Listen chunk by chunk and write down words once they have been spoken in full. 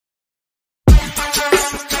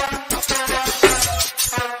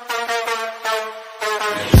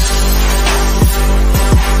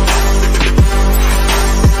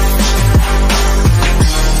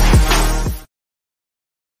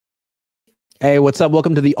Hey, what's up?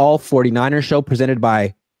 Welcome to the All49ers show presented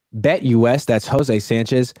by BetUS. That's Jose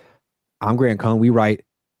Sanchez. I'm Grant Cohn. We write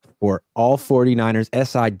for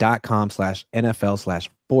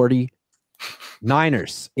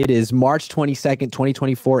all49ers.si.com/NFL/49ers. It is March 22nd,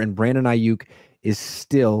 2024, and Brandon Aiyuk is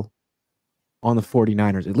still on the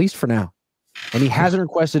 49ers, at least for now. And he hasn't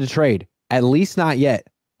requested a trade, at least not yet.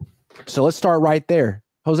 So let's start right there.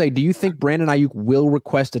 Jose, do you think Brandon Aiyuk will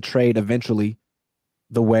request a trade eventually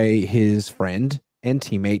the way his friend and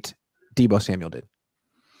teammate Deebo Samuel did?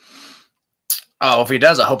 Oh, if he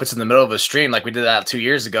does, I hope it's in the middle of a stream like we did that 2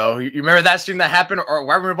 years ago. You remember that stream that happened? Or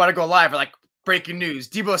why we were about to go live? We're like, breaking news,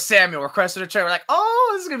 Deebo Samuel requested a trade. We're like, oh,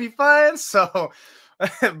 this is going to be fun. So,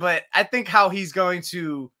 but I think I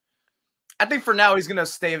think for now he's going to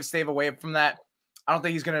stay away from that. I don't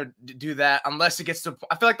think he's going to do that unless it gets to,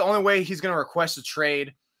 I feel like the only way he's going to request a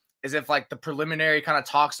trade is if like the preliminary kind of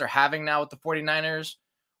talks they're having now with the 49ers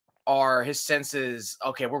are his senses,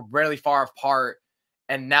 okay, we're really far apart.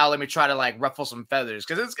 And now let me try to like ruffle some feathers.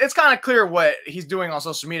 Cause it's kind of clear what he's doing on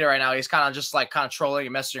social media right now. He's kind of just like kind of trolling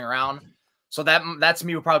and messing around. So that to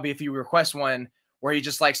me would probably be if you request one where he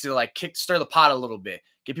just likes to like stir the pot a little bit,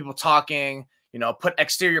 get people talking, put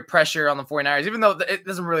exterior pressure on the 49ers, even though it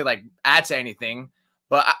doesn't really like add to anything.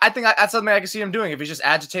 But I think that's something I can see him doing if he's just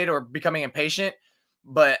agitated or becoming impatient.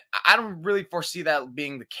 But I don't really foresee that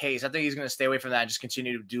being the case. I think he's going to stay away from that and just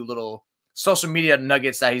continue to do little social media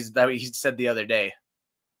nuggets that he said the other day.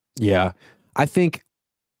 Yeah, I think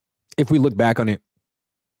if we look back on it,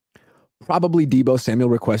 probably Deebo Samuel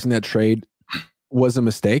requesting that trade was a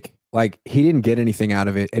mistake. Like, he didn't get anything out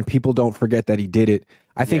of it, and people don't forget that he did it.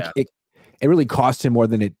 I think it really cost him more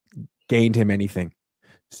than it gained him anything.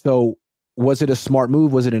 So was it a smart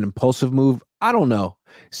move? Was it an impulsive move? I don't know.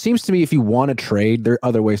 Seems to me if you want to trade, there are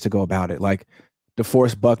other ways to go about it. Like,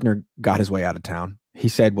 DeForest Buckner got his way out of town. He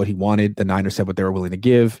said what he wanted. The Niners said what they were willing to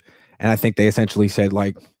give. And I think they essentially said,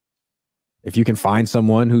 like, if you can find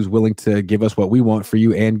someone who's willing to give us what we want for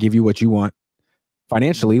you and give you what you want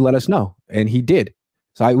financially, let us know. And he did.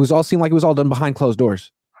 So it seemed like it was all done behind closed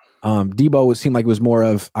doors. Deebo seemed like it was more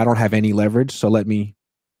of, I don't have any leverage, so let me,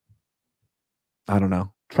 I don't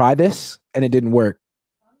know, try this. And it didn't work.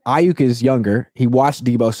 Aiyuk is younger. He watched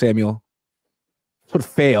Deebo Samuel sort of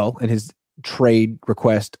fail in his trade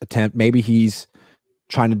request attempt. Maybe he's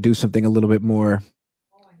trying to do something a little bit more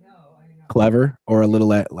clever or a little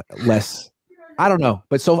less, I don't know.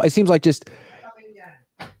 But so it seems like just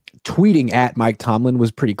tweeting at Mike Tomlin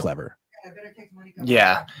was pretty clever.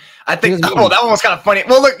 Yeah, I think that one was kind of funny.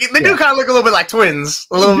 Well, look, they do kind of look a little bit like twins,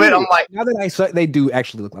 a little bit. I'm like, now that I saw, they do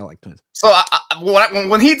actually look like twins. So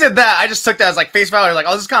when he did that, I just took that as like face value. Like,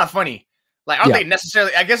 oh, this is kind of funny. Like, I don't think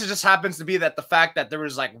necessarily. I guess it just happens to be that the fact that there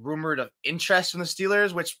was like rumored of interest from the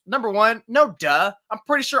Steelers, which number one, no duh. I'm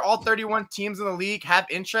pretty sure all 31 teams in the league have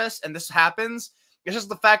interest, and this happens. It's just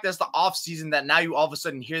the fact that it's the off season that now you all of a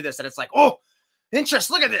sudden hear this, and it's like, oh,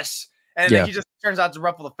 interest. Look at this. And then he just turns out to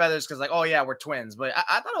ruffle the feathers because, like, oh, yeah, we're twins. But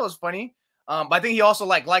I thought it was funny. But I think he also,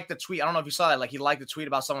 liked the tweet. I don't know if you saw that. Like, he liked the tweet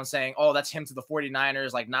about someone saying, oh, that's him to the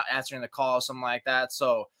 49ers, like, not answering the call or something like that.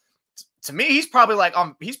 So, to me, he's probably,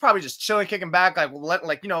 he's probably just chilling, kicking back,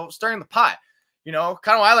 stirring the pot. Kind of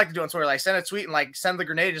what I like to do on Twitter. Like, send a tweet and, send the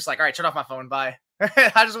grenade. Just like, all right, turn off my phone. Bye.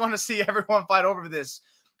 I just want to see everyone fight over this.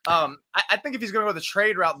 I think if he's going to go the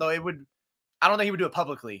trade route, though, I don't think he would do it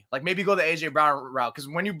publicly. Like, maybe go the AJ Brown route. Because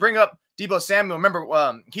when you bring up Deebo Samuel, remember,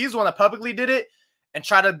 he's the one that publicly did it and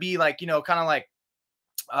try to be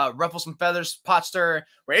ruffle some feathers, pot stir.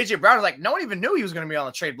 Where AJ Brown is like, no one even knew he was going to be on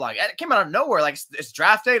the trade block. It came out of nowhere. Like, it's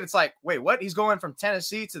draft day. It's like, wait, what? He's going from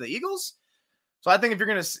Tennessee to the Eagles? So I think if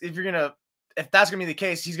that's going to be the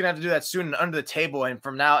case, he's going to have to do that soon and under the table. And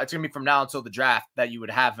from now, it's going to be from now until the draft that you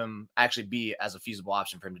would have him actually be as a feasible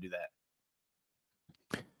option for him to do that.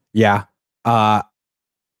 Yeah.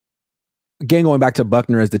 Again, going back to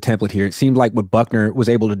Buckner as the template here, it seemed like what Buckner was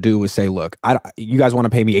able to do was say, look, you guys want to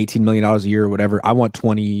pay me $18 million a year or whatever. I want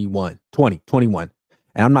 21. And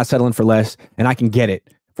I'm not settling for less. And I can get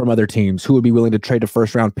it from other teams who would be willing to trade a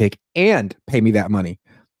first round pick and pay me that money.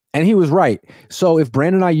 And he was right. So if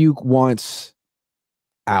Brandon Aiyuk wants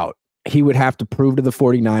out, he would have to prove to the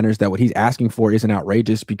 49ers that what he's asking for isn't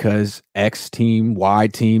outrageous because X team, Y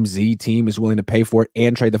team, Z team is willing to pay for it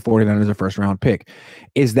and trade the 49ers a first round pick.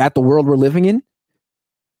 Is that the world we're living in?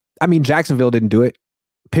 I mean, Jacksonville didn't do it.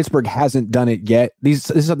 Pittsburgh hasn't done it yet. This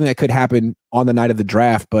is something that could happen on the night of the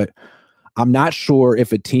draft, but I'm not sure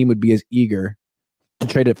if a team would be as eager to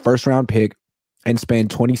trade a first round pick and spend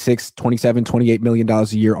 $26, $27, $28 million a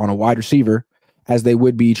year on a wide receiver as they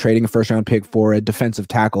would be trading a first round pick for a defensive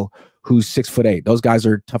tackle who's 6'8". Those guys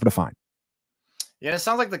are tough to find. Yeah, it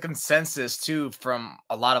sounds like the consensus too from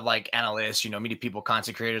a lot of like analysts, media people,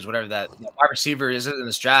 content creators, whatever, that wide receiver is in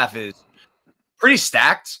this draft is pretty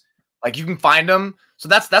stacked. Like you can find them. So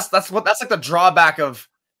that's like the drawback of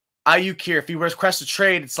Aiyuk here. If he requests a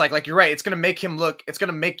trade, it's like you're right. It's gonna make you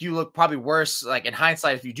look probably worse, like in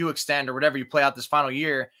hindsight, if you do extend or whatever you play out this final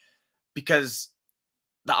year, because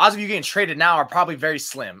the odds of you getting traded now are probably very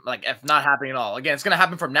slim, like if not happening at all. Again, it's gonna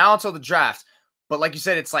happen from now until the draft. But like you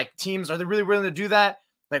said, it's like teams, are they really willing to do that?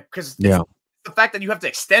 Like, because the fact that you have to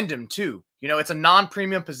extend him too. It's a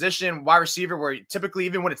non-premium position, wide receiver, where typically,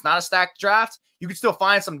 even when it's not a stacked draft, you can still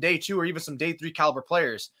find some day 2 or even some day 3 caliber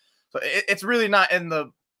players. So it's really not in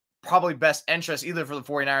the probably best interest either for the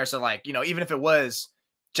 49ers to, like, even if it was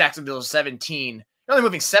Jacksonville's 17, you're only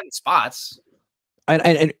moving 7 spots.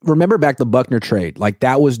 And remember back the Buckner trade, like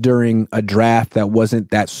that was during a draft that wasn't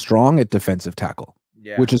that strong at defensive tackle,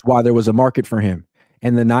 which is why there was a market for him.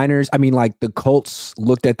 And the Niners, I mean, like the Colts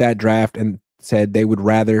looked at that draft and said they would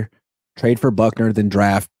rather trade for Buckner than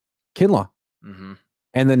draft Kinlaw. Mm-hmm.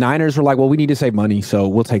 And the Niners were like, well, we need to save money, so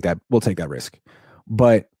we'll take that risk.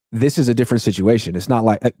 But this is a different situation. It's not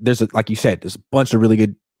like like you said, there's a bunch of really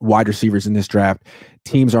good wide receivers in this draft.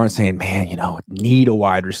 Teams aren't saying, man, need a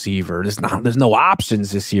wide receiver. There's no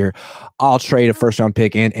options this year. I'll trade a first round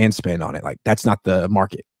pick and spend on it. Like that's not the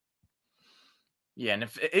market. Yeah, and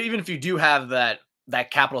even if you do have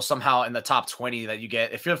that capital somehow in the top 20 that you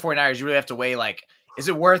get, if you're the 49ers, you really have to weigh, like, is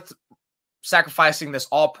it worth sacrificing this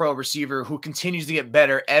all-pro receiver who continues to get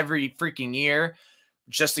better every freaking year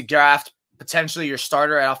just to draft potentially your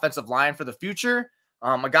starter at offensive line for the future?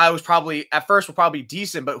 A guy who's probably at first will probably be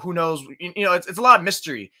decent, but who knows? It's a lot of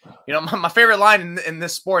mystery. My favorite line in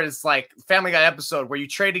this sport is like Family Guy episode where you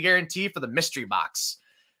trade a guarantee for the mystery box.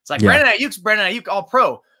 It's like Brandon Aiyuk all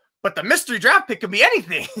pro, but the mystery draft pick could be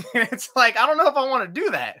anything. It's like, I don't know if I want to do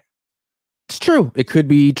that. It's true. It could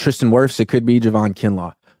be Tristan Wirfs. It could be Javon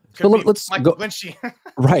Kinlaw. So let's go.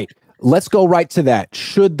 Right. Let's go right to that.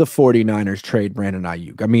 Should the 49ers trade Brandon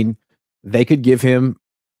Aiyuk? I mean, they could give him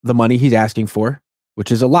the money he's asking for,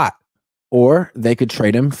 which is a lot. Or they could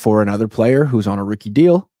trade him for another player who's on a rookie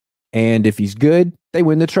deal. And if he's good, they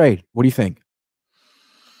win the trade. What do you think?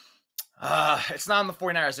 It's not in the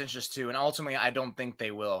 49ers' interest too. And ultimately, I don't think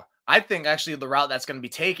they will. I think actually the route that's going to be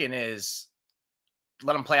taken is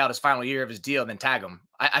let him play out his final year of his deal, then tag him.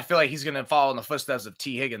 I feel like he's going to follow in the footsteps of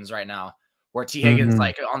T. Higgins right now, where T. Higgins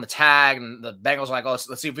like on the tag, and the Bengals are like, oh,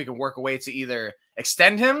 let's see if we can work a way to either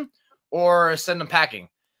extend him or send him packing.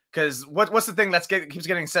 Because what's the thing that keeps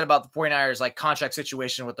getting said about the 49ers, like contract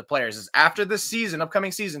situation with the players, is after this season,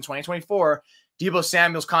 upcoming season, 2024, Deebo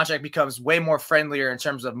Samuel's contract becomes way more friendlier in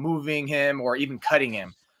terms of moving him or even cutting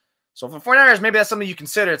him. So for 49ers, maybe that's something you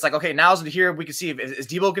consider. It's like, okay, now's here we can see, is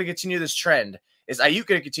Deebo going to continue this trend? Is Aiyuk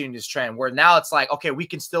going to continue this trend? Where now it's like, okay, we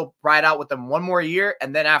can still ride out with them one more year,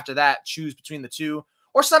 and then after that, choose between the two,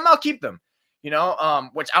 or somehow keep them.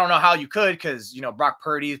 Which I don't know how you could, because Brock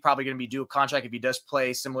Purdy is probably going to be due a contract if he does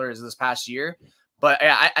play similar as this past year. But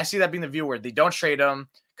yeah, I see that being the view where they don't trade him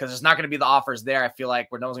because it's not going to be the offers there. I feel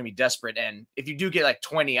like where no one's going to be desperate, and if you do get like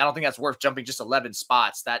 20, I don't think that's worth jumping just 11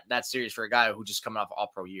 spots that serious for a guy who just coming off an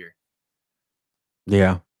All-Pro year.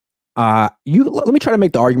 Yeah. Let me try to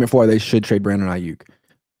make the argument for why they should trade Brandon Aiyuk.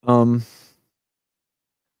 A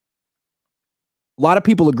lot of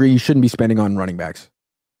people agree you shouldn't be spending on running backs.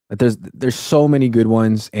 There's so many good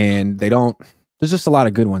ones, and there's just a lot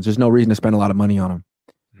of good ones. There's no reason to spend a lot of money on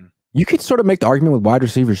them. You could sort of make the argument with wide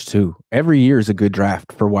receivers too. Every year is a good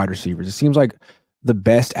draft for wide receivers. It seems like the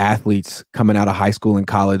best athletes coming out of high school and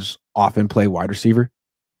college often play wide receiver.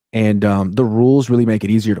 And the rules really make it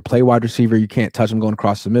easier to play wide receiver. You can't touch them going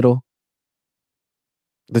across the middle.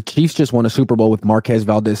 The Chiefs just won a Super Bowl with Marquez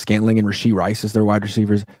Valdez-Scantling and Rashee Rice as their wide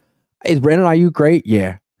receivers. Is Brandon Aiyuk great?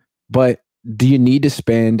 Yeah. But do you need to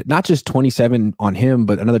spend not just 27 on him,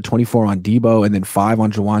 but another 24 on Deebo and then 5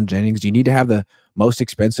 on Jawan Jennings? Do you need to have the most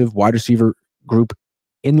expensive wide receiver group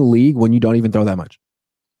in the league when you don't even throw that much?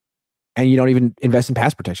 And you don't even invest in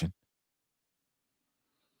pass protection?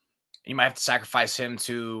 You might have to sacrifice him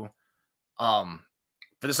to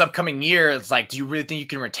for this upcoming year. It's like, do you really think you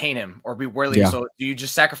can retain him or be worthy? Yeah. So do you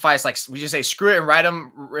just sacrifice, like, we just say screw it and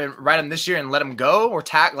ride him this year and let him go, or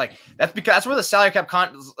tag? Like, that's where the salary cap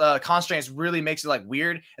constraints really makes it like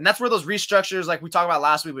weird. And that's where those restructures, like we talked about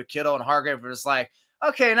last week with Kittle and Hargrave, where it's like,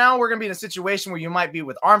 okay, now we're gonna be in a situation where you might be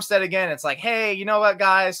with Armstead again. It's like, hey, you know what,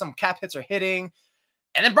 guys, some cap hits are hitting,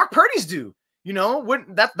 and then Brock Purdy's due.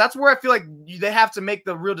 That's where I feel like they have to make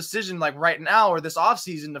the real decision, like right now or this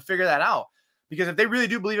offseason, to figure that out. Because if they really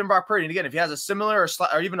do believe in Brock Purdy, and again, if he has a similar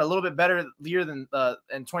or even a little bit better year than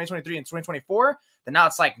in 2023 and 2024, then now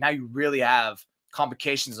it's like, now you really have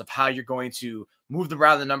complications of how you're going to move them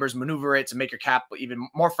around the numbers, maneuver it to make your cap even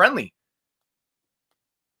more friendly.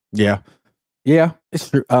 Yeah. Yeah, it's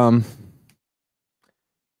true. I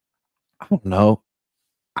don't know.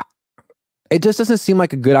 It just doesn't seem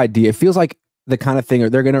like a good idea. It feels like the kind of thing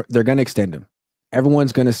they're gonna extend him.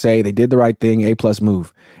 Everyone's gonna say they did the right thing, A+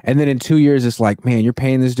 move. And then in 2 years, it's like, man, you're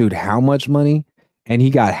paying this dude how much money? And he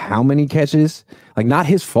got how many catches? Like, not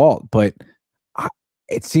his fault, but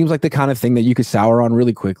it seems like the kind of thing that you could sour on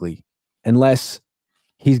really quickly, unless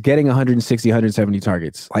he's getting 160, 170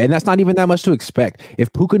 targets. And that's not even that much to expect.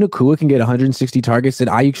 If Puka Nacua can get 160 targets, then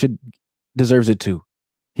Aiyuk deserves it too.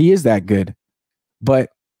 He is that good. But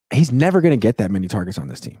he's never going to get that many targets on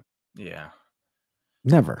this team. Yeah.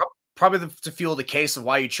 Never. Probably to fuel the case of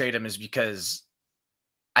why you trade him is because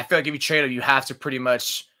I feel like if you trade him, you have to pretty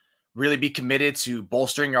much really be committed to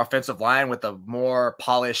bolstering your offensive line with a more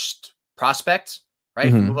polished prospect, right?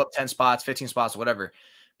 If you move up 10 spots, 15 spots, whatever.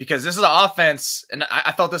 Because this is an offense, and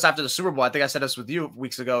I felt this after the Super Bowl. I think I said this with you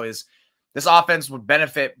weeks ago, is this offense would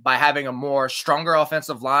benefit by having a more stronger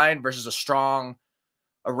offensive line versus a strong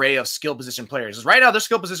array of skill position players. Right now, their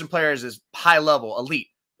skill position players is high level, elite,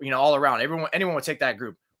 all around. Anyone would take that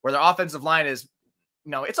group. Where their offensive line is,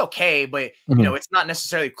 it's okay, but it's not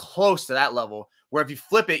necessarily close to that level. Where if you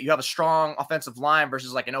flip it, you have a strong offensive line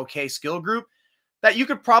versus like an okay skill group, that you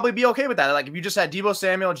could probably be okay with that. Like if you just had Deebo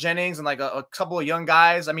Samuel, Jennings, and like a couple of young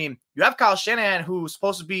guys. I mean, you have Kyle Shanahan, who's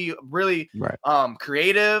supposed to be really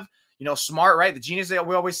creative, smart, right? The genius that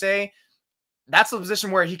we always say. That's the position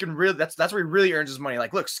where he can really, that's where he really earns his money.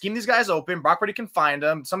 Like, look, scheme these guys open. Brock Purdy can find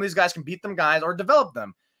them. Some of these guys can beat them guys or develop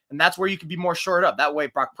them. And that's where you can be more shored up. That way,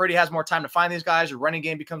 Brock Purdy has more time to find these guys. Your running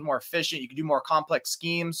game becomes more efficient. You can do more complex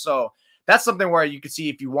schemes. So that's something where you could see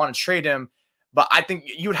if you want to trade him. But I think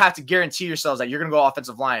you would have to guarantee yourselves that you're going to go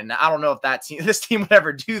offensive line. Now, I don't know if this team would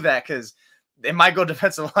ever do that, because they might go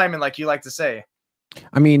defensive lineman, like you like to say.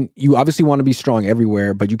 I mean, you obviously want to be strong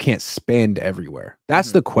everywhere, but you can't spend everywhere.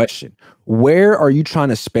 That's the question. Where are you trying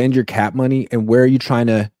to spend your cap money, and where are you trying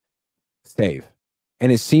to save?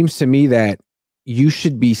 And it seems to me that you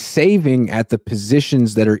should be saving at the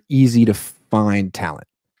positions that are easy to find talent,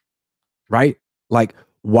 right? Like,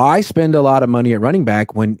 why spend a lot of money at running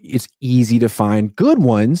back when it's easy to find good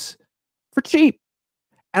ones for cheap?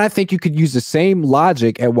 And I think you could use the same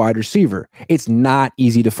logic at wide receiver. It's not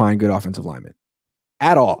easy to find good offensive linemen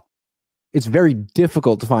at all. It's very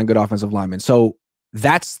difficult to find good offensive linemen. So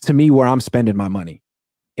that's, to me, where I'm spending my money.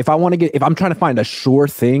 If I'm trying to find a sure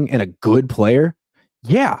thing and a good player,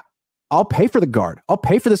 yeah, I'll pay for the guard. I'll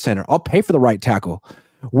pay for the center. I'll pay for the right tackle.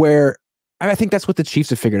 Where I think that's what the Chiefs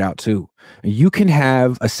have figured out too. You can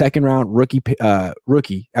have a second round rookie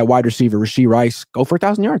at wide receiver, Rashee Rice, go for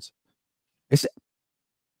 1,000 yards.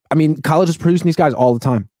 College is producing these guys all the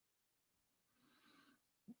time.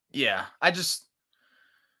 Yeah,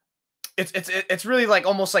 it's really like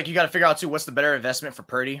almost like you got to figure out too, what's the better investment for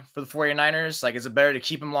Purdy for the 49ers? Like, is it better to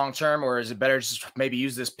keep him long term, or is it better just maybe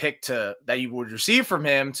use this pick that you would receive from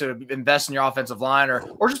him to invest in your offensive line,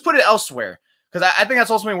 or just put it elsewhere? Because I think that's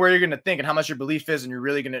ultimately where you're going to think and how much your belief is, and you're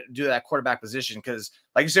really going to do that quarterback position. Because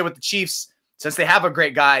like you said with the Chiefs, since they have a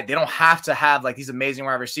great guy, they don't have to have like these amazing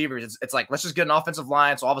wide receivers. It's like, let's just get an offensive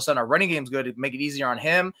line, so all of a sudden our running game's good to make it easier on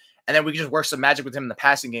him, and then we can just work some magic with him in the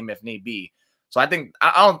passing game if need be. So I think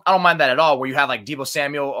I don't mind that at all. Where you have like Deebo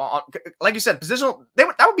Samuel, like you said, positional.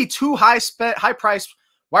 That would be two high price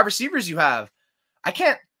wide receivers you have. I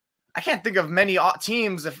can't think of many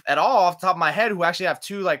teams at all off the top of my head who actually have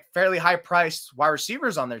two like fairly high priced wide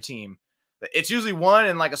receivers on their team. It's usually one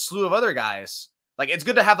and like a slew of other guys. Like, it's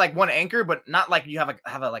good to have like one anchor, but not like you have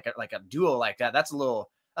a duo like that. That's a little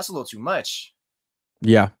too much.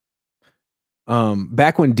 Yeah.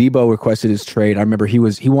 Back when Deebo requested his trade, I remember he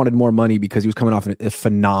wanted more money because he was coming off a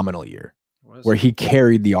phenomenal year where he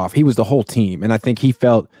carried he was the whole team. And I think he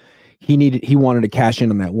felt he wanted to cash in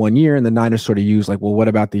on that 1 year, and the Niners sort of used like, well, what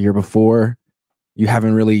about the year before? You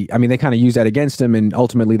haven't really, they kind of used that against him, and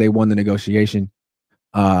ultimately they won the negotiation.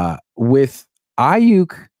 With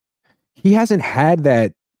Aiyuk, he hasn't had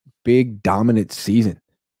that big dominant season.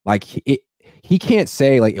 Like, he can't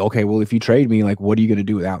say like, okay, well, if you trade me, like, what are you going to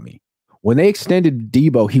do without me? When they extended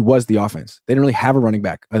Deebo, he was the offense. They didn't really have a running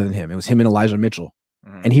back other than him. It was him and Elijah Mitchell.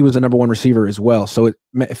 And he was the number one receiver as well. So it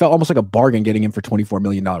felt almost like a bargain getting him for $24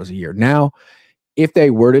 million a year. Now, if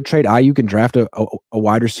they were to trade Aiyuk and draft a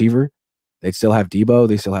wide receiver, they'd still have Deebo.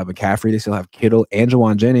 They still have McCaffrey. They still have Kittle and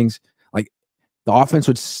Jawan Jennings. Like, the offense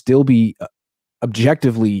would still be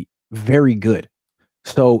objectively very good.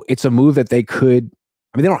 So it's a move that they could,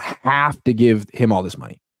 they don't have to give him all this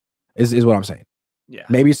money, is what I'm saying. Yeah.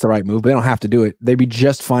 Maybe it's the right move, but they don't have to do it. They'd be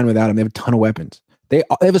just fine without him. They have a ton of weapons. They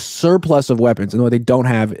have a surplus of weapons, and what they don't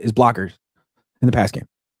have is blockers in the pass game.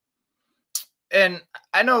 And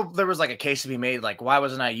I know there was like a case to be made, like why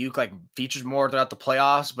wasn't Aiyuk like featured more throughout the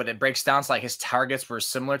playoffs? But it breaks down to like his targets were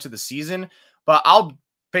similar to the season. But I'll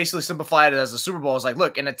basically simplify it as the Super Bowl is like,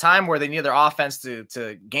 look, in a time where they need their offense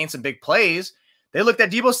to gain some big plays, they looked at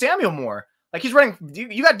Deebo Samuel more. Like he's running,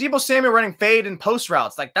 you got Deebo Samuel running fade and post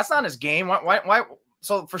routes. Like that's not his game. Why?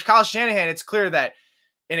 So for Kyle Shanahan, it's clear that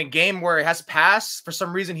in a game where it has to pass, for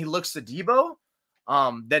some reason he looks to Deebo.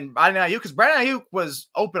 Then Brandon Aiyuk, because Brandon Aiyuk was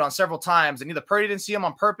open on several times, and either Purdy didn't see him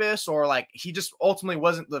on purpose, or like he just ultimately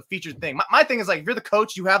wasn't the featured thing. My thing is like, if you're the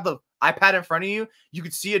coach, you have the iPad in front of you, you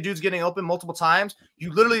could see a dude's getting open multiple times.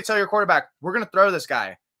 You literally tell your quarterback, "We're gonna throw this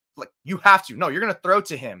guy." Like you have to. No, you're gonna throw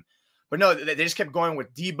to him. But no, they just kept going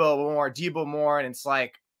with Deebo more, and it's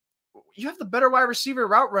like you have the better wide receiver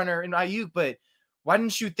route runner in Aiyuk, but why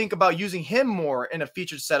didn't you think about using him more in a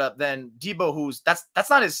featured setup than Deebo, who's that's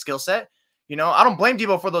not his skill set? You know, I don't blame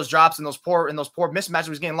Deebo for those drops and those poor mismatches he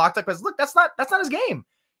was getting locked up. Because look, that's not his game.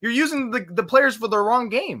 You're using the players for the wrong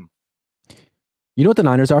game. You know what the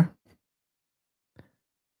Niners are?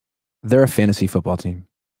 They're a fantasy football team.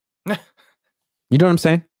 You know what I'm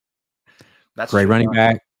saying? That's great true. Running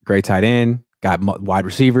back, great tight end, got wide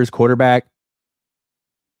receivers, quarterback.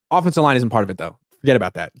 Offensive line isn't part of it though. Forget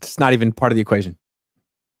about that. It's not even part of the equation.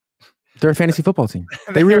 They're a fantasy football team.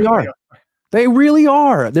 They really are. They really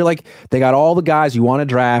are. They're like, they got all the guys you want to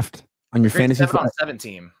draft on your fantasy 7-on-7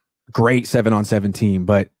 team. Great 7-on-7 team,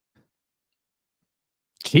 but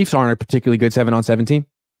Chiefs aren't a particularly good 7-on-7 team.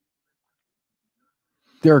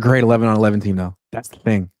 They're a great 11-on-11 team, though. That's the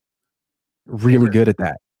thing. Really good at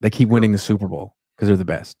that. They keep winning the Super Bowl because they're the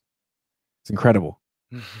best. It's incredible.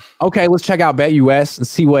 Okay, let's check out BetUS and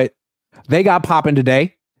see what they got popping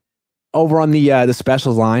today over on the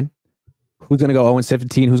specials line. Who's going to go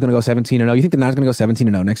 0-17? Who's going to go 17-0? You think the Niners going to go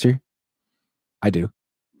 17-0 next year? I do.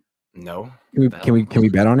 No. Can we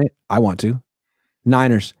bet on it? I want to.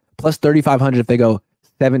 Niners plus 3,500 if they go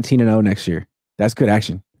 17-0 next year. That's good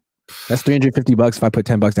action. That's $350 if I put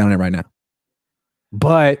 $10 down on it right now.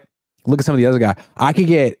 But look at some of the other guy. I could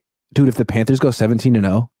get, dude, if the Panthers go 17-0,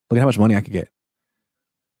 look at how much money I could get.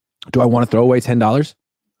 Do I want to throw away $10?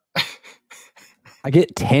 I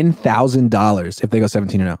get $10,000 if they go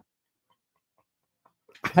 17-0.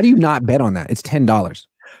 How do you not bet on that? It's $10.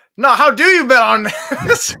 No, how do you bet on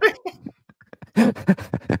this? How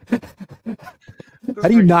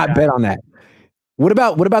do you not bet on that? What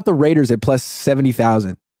about the Raiders at plus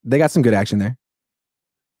 70,000? They got some good action there.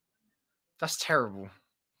 That's terrible.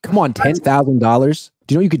 Come on, $10,000. Do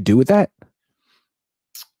you know what you could do with that?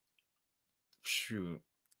 Shoot.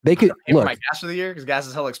 They could look. My gas for the year because gas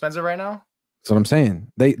is hella expensive right now. That's what I'm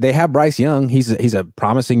saying. They have Bryce Young. He's a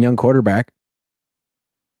promising young quarterback.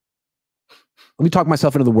 Let me talk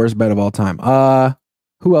myself into the worst bet of all time.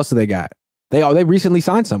 Who else do they got? They recently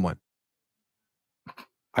signed someone.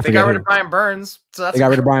 They got rid of Brian Burns. So that's they got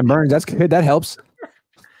rid of Brian Burns. That's good. That helps.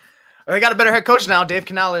 They got a better head coach now, Dave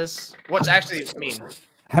Canales. What's actually mean?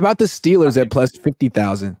 How about the Steelers at plus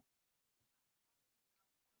 50,000?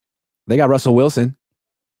 They got Russell Wilson.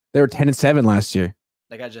 They were 10-7 last year.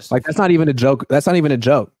 They got just like that's not even a joke. That's not even a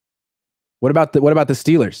joke. What about the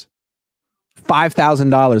Steelers?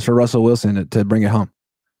 $5,000 for Russell Wilson to bring it home.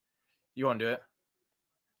 You won't do it.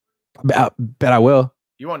 Bet I will.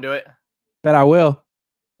 You won't do it. Bet I will.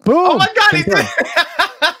 Boom! Oh my God, he did.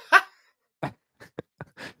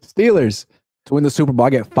 Steelers to win the Super Bowl. I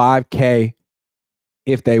get $5,000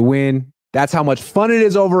 if they win. That's how much fun it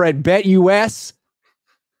is over at BetUS.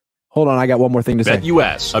 Hold on, I got one more thing to say.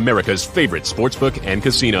 BetUS, America's favorite sportsbook and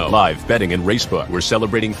casino. Live betting and racebook. We're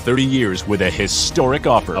celebrating 30 years with a historic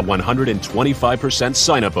offer. A 125%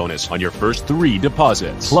 sign-up bonus on your first 3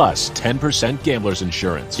 deposits. Plus 10% gambler's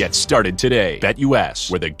insurance. Get started today. BetUS,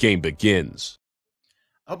 where the game begins.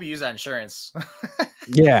 I hope you use that insurance.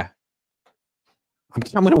 Yeah.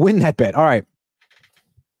 I'm going to win that bet. All right.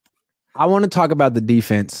 I want to talk about the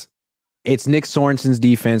defense. It's Nick Sorensen's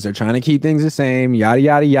defense. They're trying to keep things the same, yada,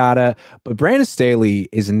 yada, yada. But Brandon Staley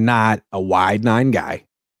is not a wide 9 guy.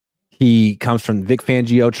 He comes from Vic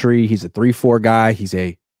Fangio tree. He's a 3-4 guy. He's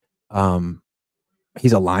a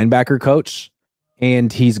linebacker coach,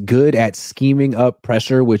 and he's good at scheming up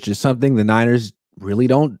pressure, which is something the Niners really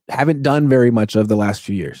haven't done very much of the last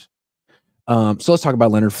few years. So let's talk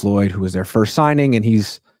about Leonard Floyd, who was their first signing, and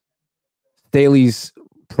he's Staley's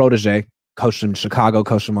protege. Coached him in Chicago,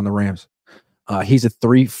 coached him on the Rams. He's a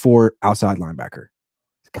 3-4 outside linebacker.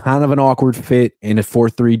 It's kind of an awkward fit in a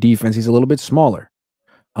 4-3 defense. He's a little bit smaller.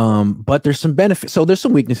 But there's some benefits. So there's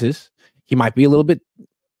some weaknesses. He might be a little bit,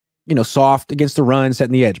 soft against the run,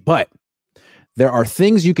 setting the edge, but there are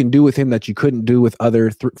things you can do with him that you couldn't do with other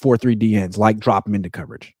 4-3 DNs, like drop him into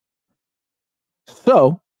coverage.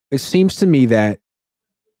 So it seems to me that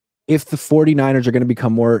if the 49ers are going to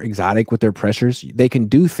become more exotic with their pressures, they can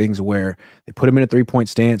do things where they put him in a 3-point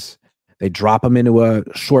stance, they drop him into a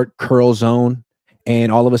short curl zone,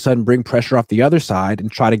 and all of a sudden bring pressure off the other side and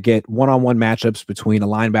try to get one-on-one matchups between a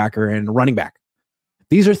linebacker and a running back.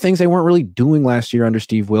 These are things they weren't really doing last year under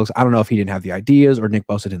Steve Wilks. I don't know if he didn't have the ideas or Nick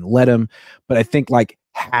Bosa didn't let him, but I think like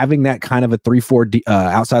having that kind of a 3-4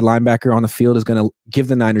 outside linebacker on the field is going to give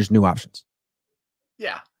the Niners new options.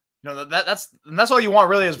 Yeah. That's all you want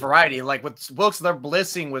really is variety. Like with Wilks, their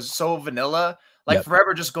blitzing was so vanilla. Like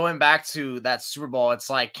forever just going back to that Super Bowl, it's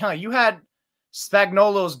like, you had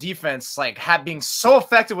Spagnuolo's defense like being so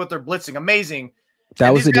effective with their blitzing. Amazing.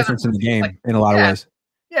 That was the difference in the game in a lot of ways.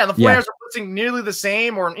 Yeah, the 49ers were blitzing nearly the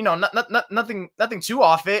same, or nothing too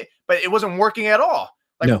off it, but it wasn't working at all.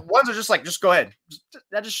 Like ones are just like, just go ahead,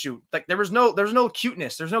 just shoot. Like there was no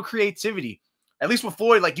cuteness, there's no creativity. At least with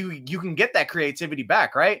Floyd, like you can get that creativity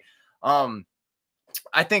back, right?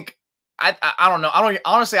 I think I don't know.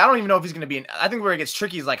 Honestly, I don't even know if he's going to be. I think where it gets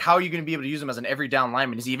tricky is like, how are you going to be able to use him as an every down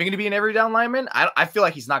lineman? Is he even going to be an every down lineman? I feel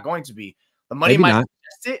like he's not going to be. The money might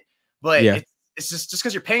suggest it, but it's just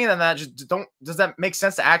because you're paying them that. Does that make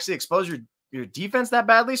sense to actually expose your defense that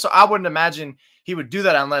badly? So I wouldn't imagine he would do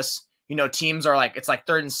that unless teams are like, it's like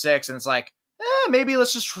 3rd and 6, and it's like, maybe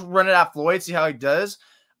let's just run it at Floyd, see how he does.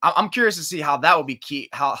 I'm curious to see how that will be key,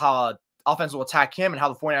 how offense will attack him and how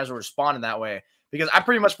the 49ers will respond in that way. Because I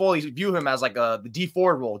pretty much fully view him as like the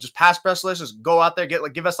D4 role. Just pass press list, just go out there,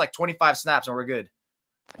 give us like 25 snaps and we're good.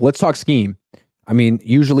 Let's talk scheme. I mean,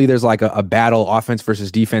 usually there's like a battle, offense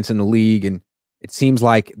versus defense in the league. And it seems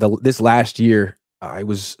like this last year, it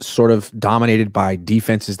was sort of dominated by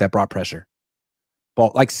defenses that brought pressure.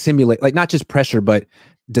 Well, like simulate, like not just pressure, but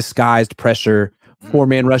disguised pressure,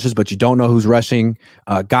 4-man rushes, but you don't know who's rushing.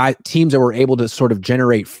 Teams that were able to sort of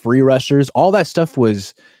generate free rushers. All that stuff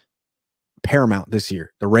was paramount this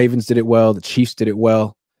year. The Ravens did it well. The Chiefs did it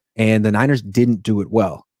well. And the Niners didn't do it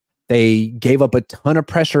well. They gave up a ton of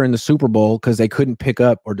pressure in the Super Bowl because they couldn't pick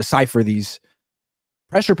up or decipher these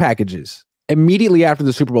pressure packages. Immediately after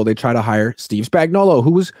the Super Bowl, they tried to hire Steve Spagnuolo,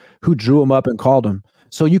 who drew him up and called him.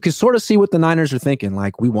 So you can sort of see what the Niners are thinking.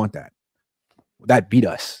 Like, we want that. That beat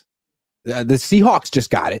us. The Seahawks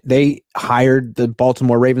just got it. They hired the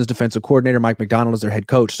Baltimore Ravens defensive coordinator, Mike McDonald, as their head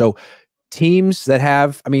coach. So teams that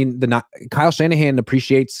have, Kyle Shanahan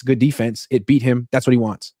appreciates good defense. It beat him. That's what he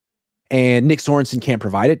wants. And Nick Sorensen can't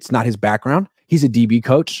provide it. It's not his background. He's a DB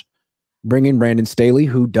coach. Bring in Brandon Staley,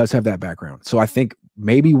 who does have that background. So I think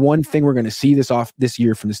maybe one thing we're going to see this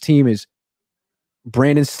year from this team is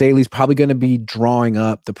Brandon Staley's probably going to be drawing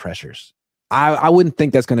up the pressures. I wouldn't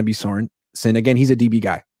think that's going to be Sorensen. Again, he's a DB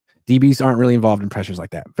guy. DBs aren't really involved in pressures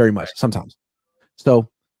like that very much sometimes. So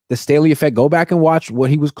the Staley effect, go back and watch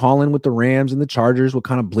what he was calling with the Rams and the Chargers, what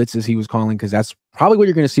kind of blitzes he was calling, because that's probably what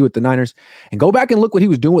you're going to see with the Niners. And go back and look what he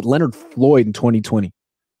was doing with Leonard Floyd in 2020.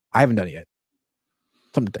 I haven't done it yet.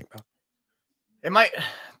 Something to think about.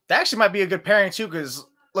 That actually might be a good pairing too, because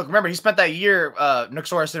look, remember he spent that year, Nick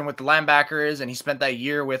Sorensen, with the linebackers, and he spent that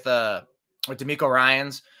year with DeMeco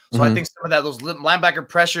Ryans. So I think some of those linebacker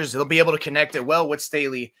pressures, they'll be able to connect it well with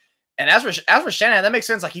Staley. And as for Shanahan, that makes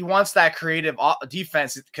sense. Like, he wants that creative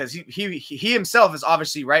defense because he himself is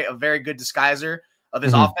obviously, right, a very good disguiser of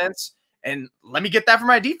his offense. And let me get that for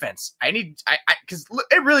my defense. Because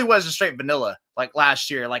it really was just straight vanilla like last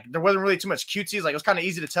year. Like, there wasn't really too much cuties. Like, it was kind of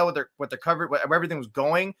easy to tell what their cover, where everything was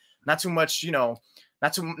going. Not too much,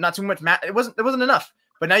 not too much. It wasn't enough.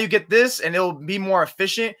 But now you get this, and it'll be more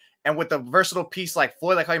efficient. And with a versatile piece like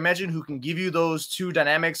Floyd, like how you mentioned, who can give you those two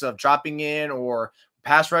dynamics of dropping in or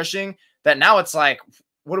pass rushing, that now it's like,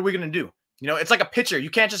 what are we going to do? It's like a pitcher.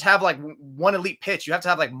 You can't just have like one elite pitch. You have to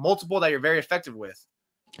have like multiple that you're very effective with.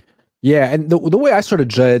 Yeah. And the way I sort of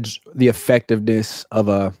judge the effectiveness of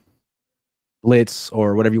a blitz,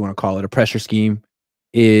 or whatever you want to call it, a pressure scheme,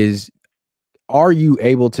 is, are you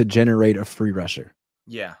able to generate a free rusher?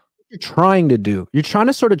 Yeah. You're trying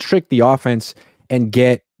to sort of trick the offense and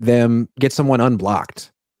get someone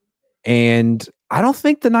unblocked. And I don't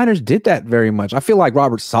think the Niners did that very much. I feel like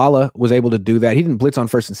Robert Saleh was able to do that. He didn't blitz on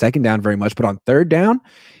 1st and 2nd down very much, but on 3rd down,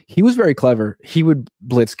 he was very clever. He would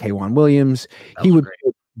blitz K'Wan Williams. He would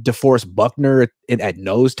put DeForest Buckner at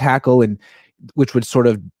nose tackle, and which would sort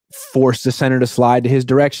of force the center to slide to his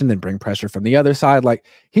direction, then bring pressure from the other side. Like,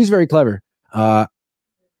 he's very clever. Nothing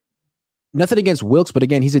against Wilks, but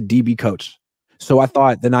again, he's a DB coach. So I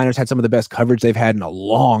thought the Niners had some of the best coverage they've had in a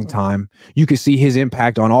long time. You could see his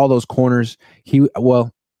impact on all those corners.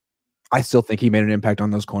 I still think he made an impact on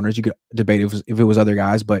those corners. You could debate if it was other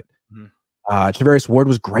guys, but Charvarius Ward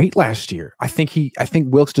was great last year. I think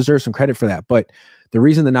Wilkes deserves some credit for that. But the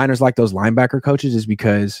reason the Niners like those linebacker coaches is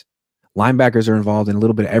because linebackers are involved in a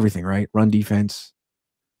little bit of everything, right? Run defense,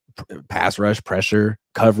 pass rush, pressure,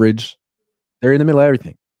 coverage. They're in the middle of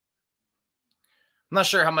everything. I'm not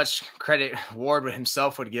sure how much credit Ward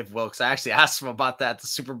himself would give Wilkes. I actually asked him about that at the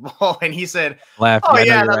Super Bowl, and he said, Laughed. "Oh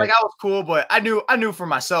yeah, right. I was cool, but I knew for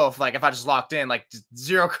myself, like if I just locked in, like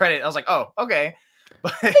zero credit." I was like, "Oh, okay."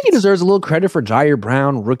 But I think he deserves a little credit for Jair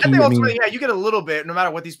Brown, rookie. I think ultimately, yeah, you get a little bit, no matter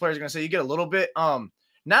what these players are gonna say, you get a little bit.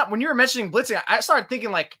 Not when you were mentioning blitzing, I started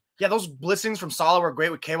thinking like, yeah, those blitzings from Saleh were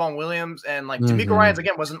great with K'Von Williams, and like D'Amico Ryans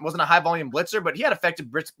again wasn't a high volume blitzer, but he had effective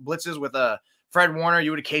blitzes with Fred Warner.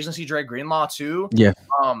 You would occasionally see Dre Greenlaw too. Yeah.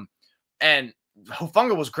 And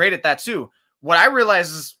Hufanga was great at that too. What I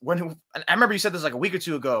realized is I remember you said this like a week or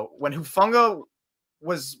two ago, when Hufanga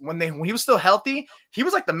when he was still healthy, he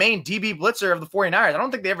was like the main DB blitzer of the 49ers. I don't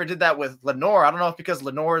think they ever did that with Lenore. I don't know if because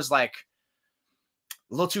Lenore is like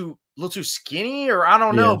a little too skinny, or I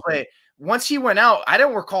don't know. But once he went out, I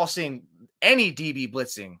don't recall seeing any DB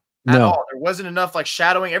blitzing at all. There wasn't enough like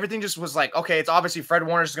shadowing. Everything just was like, okay, it's obviously Fred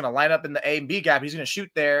Warner's just going to line up in the A and B gap. He's going to shoot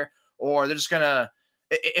there, or they're just going to.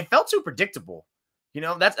 It felt too predictable,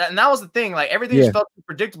 that was the thing. Like everything just felt too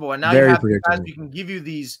predictable, and now you have guys who can give you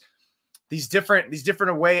these different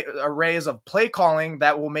arrays of play calling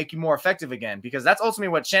that will make you more effective again. Because that's ultimately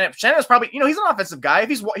what Shannon is probably. He's an offensive guy. If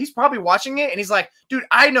he's probably watching it and he's like, dude,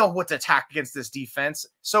 I know what to attack against this defense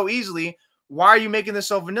so easily. Why are you making this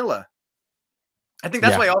so vanilla? I think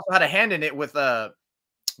that's why he also had a hand in it with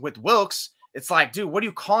Wilkes. It's like, dude, what are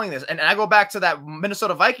you calling this? And I go back to that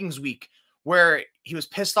Minnesota Vikings week where he was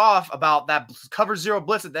pissed off about that cover zero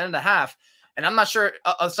blitz at the end of the half. And I'm not sure,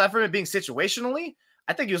 aside from it being situationally,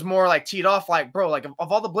 I think he was more like teed off, like, bro, like of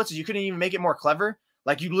all the blitzes, you couldn't even make it more clever.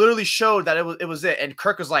 Like you literally showed that it was it. And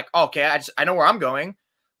Kirk was like, oh, okay, I know where I'm going.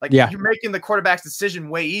 Like you're making the quarterback's decision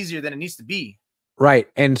way easier than it needs to be. Right.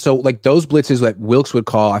 And so like those blitzes that Wilkes would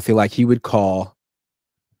call, I feel like he would call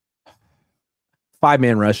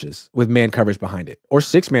 5-man rushes with man coverage behind it, or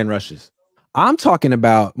 6-man rushes. I'm talking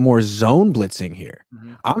about more zone blitzing here.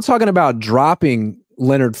 I'm talking about dropping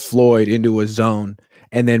Leonard Floyd into a zone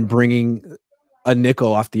and then bringing a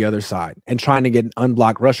nickel off the other side and trying to get an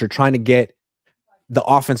unblocked rusher, trying to get the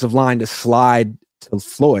offensive line to slide to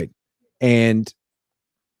Floyd. And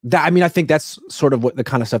that, I think that's sort of what the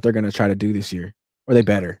kind of stuff they're going to try to do this year. Or they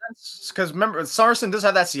better. Because remember, Sarson does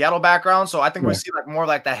have that Seattle background, so I think we'll see like more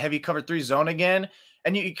like that heavy cover 3 zone again.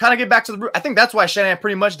 And you kind of get back to the root. I think that's why Shanahan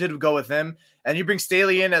pretty much did go with him. And you bring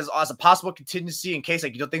Staley in as a possible contingency in case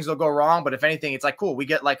like things will go wrong. But if anything, it's like cool. We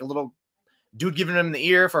get like a little dude giving him the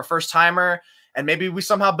ear for a first timer, and maybe we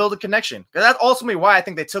somehow build a connection. Because that's ultimately why I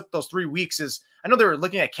think they took those 3 weeks. Is I know they were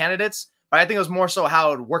looking at candidates, but I think it was more so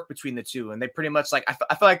how it would work between the two. And they pretty much like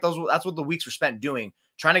I feel like that's what the weeks were spent doing,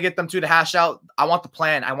 trying to get them to hash out. I want the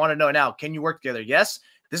plan. I want to know now. Can you work together? Yes.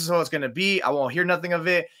 This is what it's going to be. I won't hear nothing of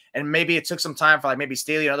it. And maybe it took some time for like maybe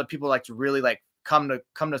Staley and other people like to really like come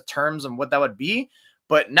to terms on what that would be.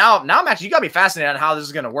 But now I'm actually, you got to be fascinated on how this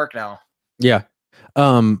is going to work now. Yeah.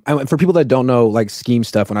 For people that don't know like scheme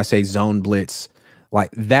stuff, when I say zone blitz,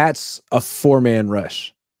 like that's a 4-man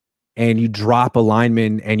rush and you drop a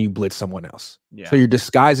lineman and you blitz someone else. Yeah. So you're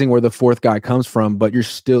disguising where the 4th guy comes from, but you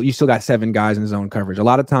still got 7 guys in zone coverage. A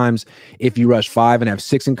lot of times if you rush 5 and have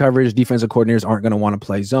 6 in coverage, defensive coordinators aren't going to want to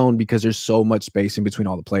play zone because there's so much space in between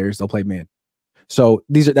all the players. They'll play man. So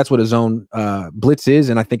that's what a zone blitz is.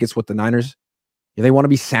 And I think it's what the Niners, they want to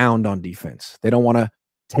be sound on defense. They don't want to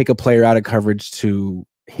take a player out of coverage to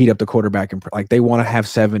heat up the quarterback. And like they want to have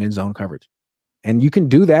 7 in zone coverage. And you can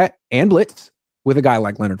do that and blitz with a guy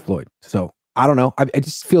like Leonard Floyd. So I don't know. It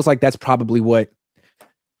just feels like that's probably what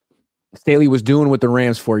Staley was doing with the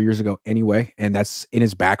Rams 4 years ago anyway. And that's in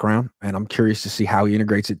his background. And I'm curious to see how he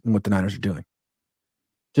integrates it in what the Niners are doing.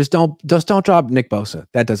 Just don't drop Nick Bosa.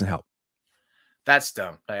 That doesn't help. That's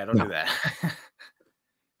dumb. I don't do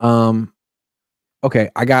that. Okay,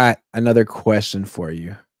 I got another question for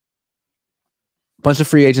you. Bunch of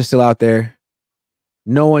free agents still out there.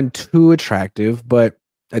 No one too attractive, but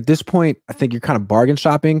at this point, I think you're kind of bargain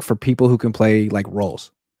shopping for people who can play like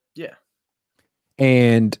roles. Yeah.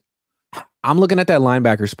 And I'm looking at that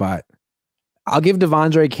linebacker spot. I'll give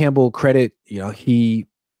Devondre Campbell credit. He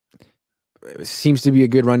seems to be a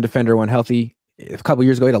good run defender when healthy. A couple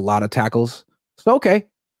years ago, he had a lot of tackles. So, okay.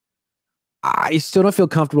 I still don't feel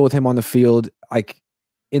comfortable with him on the field, like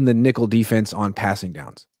in the nickel defense on passing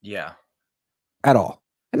downs. Yeah. at all.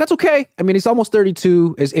 And that's okay. I mean, he's almost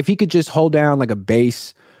 32. If he could just hold down like a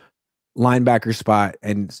base linebacker spot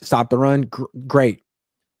and stop the run, great.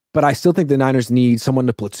 But I still think the Niners need someone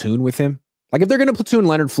to platoon with him. Like if they're going to platoon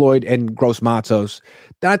Leonard Floyd and Gross Matos,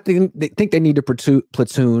 then I think they need to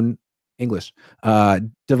platoon English,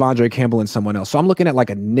 Devondre Campbell and someone else. So I'm looking at like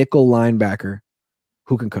a nickel linebacker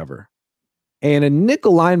who can cover. And a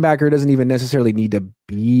nickel linebacker doesn't even necessarily need to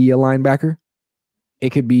be a linebacker.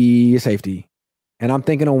 It could be a safety. And I'm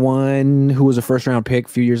thinking of one who was a first-round pick a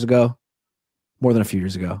few years ago, more than a few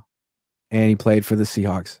years ago. And he played for the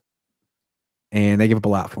Seahawks. And they gave up a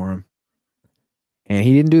lot for him. And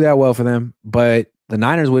he didn't do that well for them. But the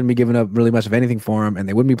Niners wouldn't be giving up really much of anything for him, and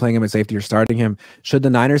they wouldn't be playing him at safety or starting him. Should the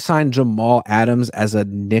Niners sign Jamal Adams as a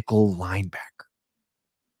nickel linebacker?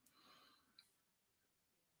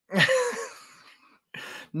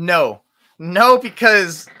 No,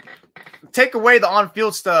 because take away the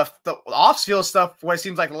on-field stuff, the off-field stuff, what it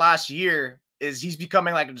seems like last year is he's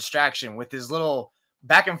becoming like a distraction with his little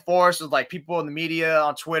back and forth with like people in the media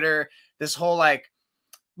on Twitter. This whole like,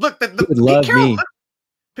 look, the love me.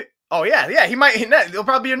 Oh yeah, he might. There'll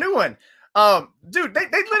probably be a new one. Dude, they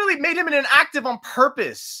literally made him an inactive on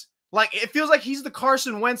purpose. Like it feels like he's the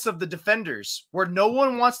Carson Wentz of the defenders, where no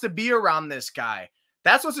one wants to be around this guy.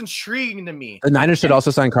 That's what's intriguing to me. The Niners should also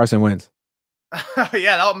sign Carson Wentz.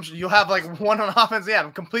 Yeah, you'll have like one on offense. Yeah,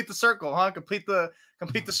 complete the circle, huh? Complete the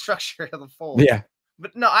structure of the fold. Yeah,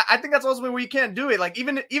 but no, I think that's ultimately where you can't do it. Like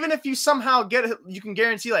even if you somehow get it, you can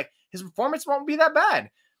guarantee like his performance won't be that bad.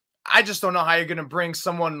 I just don't know how you're gonna bring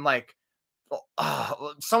someone like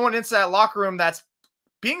someone into that locker room that's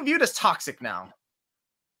being viewed as toxic now.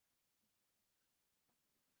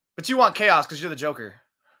 But you want chaos because you're the Joker.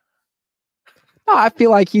 No, I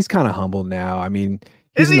feel like he's kind of humble now. I mean,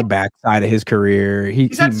 he's in the backside of his career.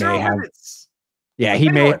 He may have. Yeah, he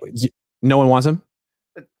may. No one wants him.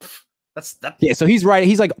 That's that. Yeah, so he's right.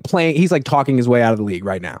 He's like playing. He's like talking his way out of the league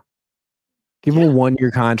right now. Give him a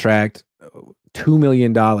 1-year contract, $2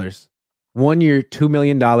 million. 1 year, $2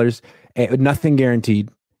 million, nothing guaranteed.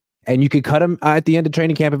 And you could cut him at the end of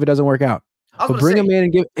training camp if it doesn't work out. But bring him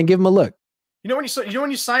in and give him a look. You know when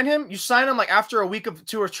you sign him, you sign him like after a week of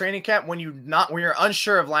two or training camp when you're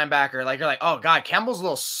unsure of linebacker. Like you're like, oh god, Campbell's a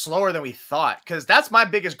little slower than we thought. Because that's my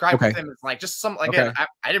biggest gripe with him. Is like just some again,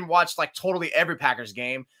 I didn't watch like totally every Packers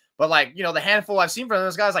game, but like the handful I've seen from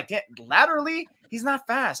those guys, like laterally, he's not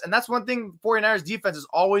fast. And that's one thing 49ers defense has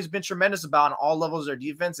always been tremendous about on all levels of their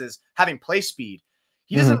defense is having play speed.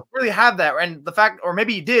 He doesn't really have that. And the fact, or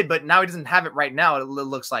maybe he did, but now he doesn't have it right now. It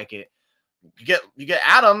looks like it. You get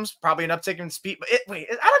Adams, probably an uptick in speed. But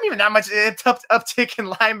I don't even that much uptick in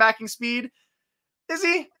linebacking speed. Is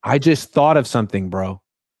he? I just thought of something, bro.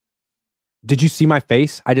 Did you see my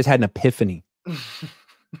face? I just had an epiphany.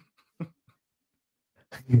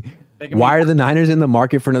 Why are the Niners in the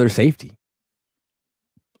market for another safety?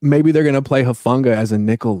 Maybe they're going to play Hufanga as a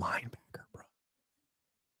nickel linebacker, bro.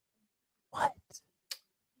 What?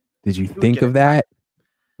 Did you think of that?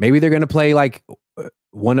 Maybe they're going to play like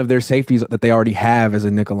one of their safeties that they already have as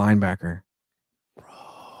a nickel linebacker. Bro.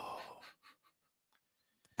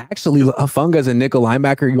 Actually, Hufanga as a nickel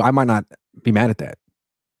linebacker, I might not be mad at that.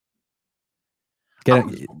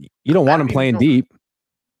 You don't want him playing deep,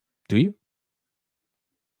 do you?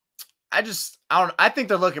 I think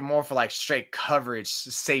they're looking more for like straight coverage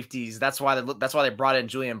safeties. That's why they brought in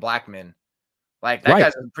Julian Blackmon. Like that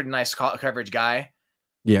guy's a pretty nice coverage guy.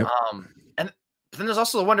 Yeah. But then there's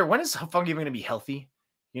also the wonder, when is Hufanga even going to be healthy?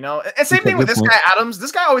 And same thing with this guy, Adams.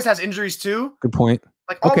 This guy always has injuries too. Good point.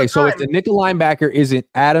 Okay, so if the nickel linebacker isn't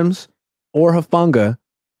Adams or Hufanga,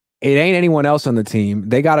 it ain't anyone else on the team.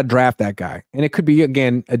 They got to draft that guy. And it could be,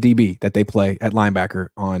 again, a DB that they play at linebacker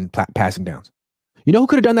on passing downs. You know who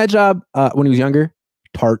could have done that job when he was younger?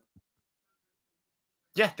 Tart.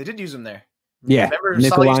 Yeah, they did use him there. Yeah,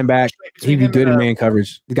 nickel linebacker. He'd be good in man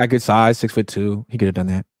coverage. He got good size, 6'2". He could have done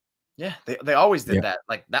that. Yeah, they always did that.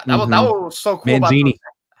 Like that was so cool about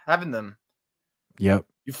having them. Yep.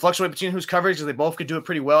 You fluctuate between whose coverage, because they both could do it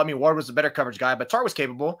pretty well. I mean, Ward was a better coverage guy, but Tart was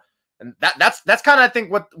capable, and that's kind of I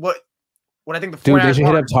think what I think the 49ers. Dude, they should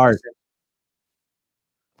hit up Tart.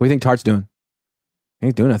 What do you think Tart's doing? He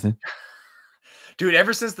ain't doing nothing. Dude,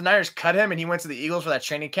 ever since the Niners cut him and he went to the Eagles for that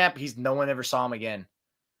training camp, no one ever saw him again.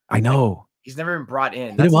 I know. He's never been brought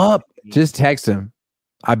in. Hit him up. Just text him.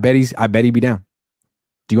 I bet he'd be down.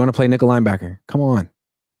 Do you want to play nickel linebacker? Come on.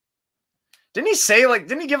 Didn't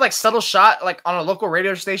he give like subtle shot like on a local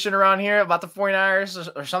radio station around here about the 49ers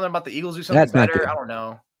or something about the Eagles do something better? I don't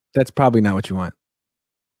know. That's probably not what you want.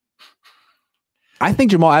 I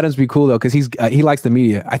think Jamal Adams would be cool though, because he likes the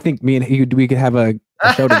media. I think we could have a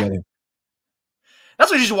show together. That's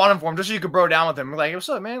what you just want him for him, just so you could bro down with him. Like, what's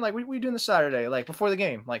up, man? Like, what are you doing this Saturday? Like, before the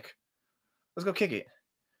game? Like, let's go kick it.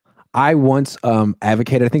 I once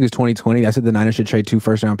advocated, I think it was 2020. I said the Niners should trade 2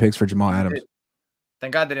 first-round picks for Jamal Adams.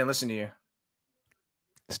 Thank God they didn't listen to you.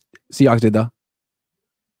 Seahawks did, though.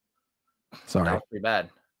 Sorry. That was pretty bad.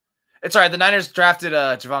 It's all right. The Niners drafted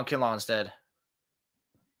Javon Kinlaw instead.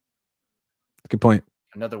 Good point.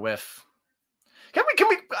 Another whiff. Can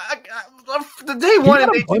we the day one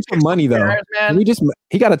and day bunch of money though. Man.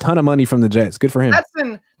 He got a ton of money from the Jets. Good for him.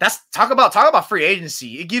 That's talk about free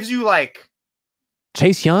agency. It gives you like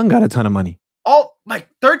Chase Young got a ton of money. All like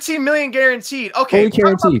 13 million guaranteed. Okay.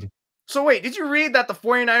 Guaranteed. So wait, did you read that the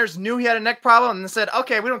 49ers knew he had a neck problem and said,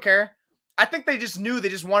 okay, we don't care? I think they just knew, they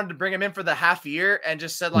just wanted to bring him in for the half year and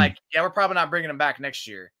just said like, yeah, we're probably not bringing him back next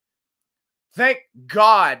year. Thank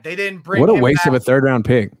God they didn't bring him back. What a waste of a 3rd-round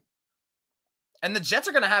pick. And the Jets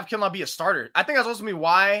are going to have Kinlaw be a starter. I think that's also me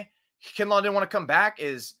why Kinlaw didn't want to come back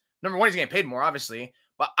is, number one, he's getting paid more, obviously.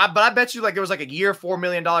 But I bet you like there was like a year, $4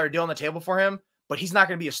 million deal on the table for him, but he's not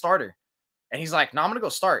going to be a starter. And he's like, no, I'm going to go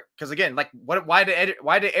start. Because again, like why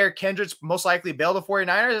did Eric Kendricks most likely bail the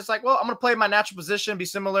 49ers? It's like, well, I'm going to play my natural position, be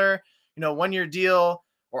similar, 1-year deal.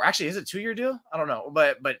 Or actually, is it 2-year deal? I don't know.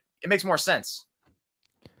 But it makes more sense.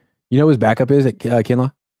 You know who his backup is at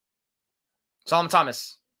Kinlaw? Solomon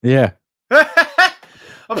Thomas. Yeah.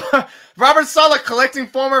 Robert Saleh collecting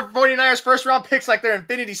former 49ers first-round picks like they're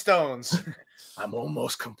infinity stones. I'm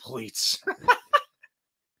almost complete.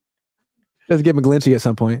 Let's get McGlinchey at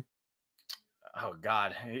some point. Oh,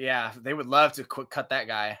 God. Yeah, they would love to cut that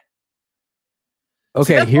guy.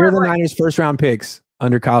 Okay, here are the Niners' first-round picks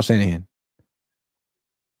under Kyle Shanahan.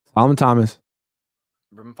 Solomon Thomas.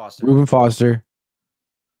 Reuben Foster.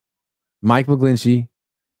 Mike McGlinchey.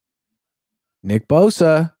 Nick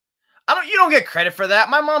Bosa. You don't get credit for that.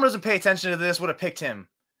 My mom doesn't pay attention to this. Would have picked him.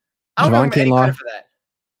 I don't give him any credit for that.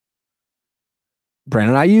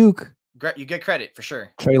 Brandon Aiyuk. You get credit for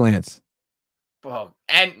sure. Trey Lance. Well,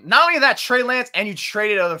 and not only that, Trey Lance, and you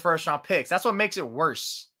traded other first-round picks. That's what makes it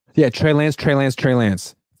worse. Yeah, Trey Lance.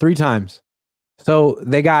 3 times. So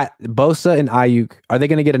they got Bosa and Aiyuk. Are they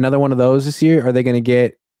going to get another one of those this year? Or are they going to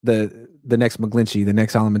get the next McGlinchey, the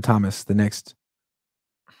next Solomon Thomas, the next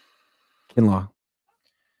Kinlaw?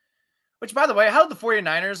 Which, by the way, how did the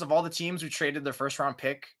 49ers, of all the teams who traded their first-round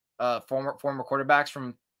pick, former quarterbacks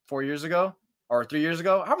from 4 years ago or 3 years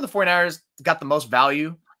ago, how did the 49ers got the most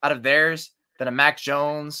value out of theirs than a Mac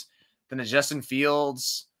Jones, than a Justin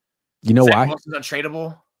Fields? You know why? It's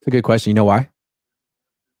untradeable. It's a good question. You know why?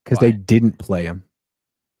 Because they didn't play him.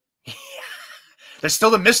 There's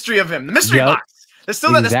still the mystery of him. The mystery box. There's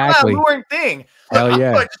still that alluring thing. Hell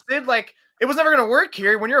yeah. I just did like, it was never going to work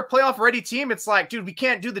here. When you're a playoff-ready team, it's like, dude, we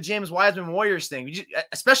can't do the James Wiseman Warriors thing,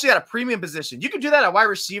 especially at a premium position. You can do that at wide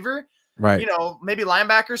receiver, right? Maybe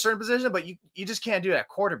linebacker, certain position, but you just can't do it at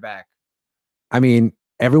quarterback. I mean,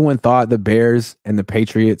 everyone thought the Bears and the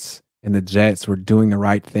Patriots and the Jets were doing the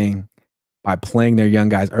right thing by playing their young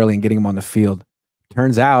guys early and getting them on the field.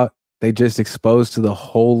 Turns out they just exposed to the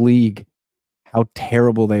whole league how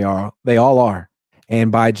terrible they are. They all are.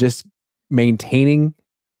 And by just maintaining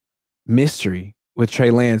mystery with Trey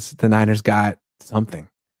Lance, the Niners got something.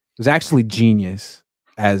 It was actually genius,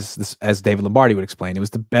 as David Lombardi would explain. It was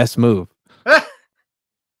the best move.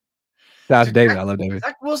 That's David. I love David.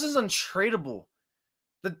 Zach Wilson's untradeable.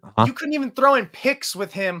 You couldn't even throw in picks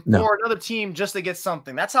with him for another team just to get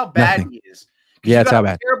something. That's how bad he is. Yeah, that's how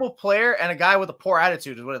bad. A terrible player and a guy with a poor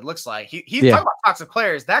attitude is what it looks like. He's talking about toxic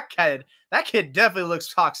players. That kid definitely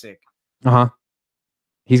looks toxic.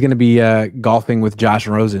 He's going to be golfing with Josh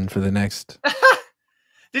Rosen for the next.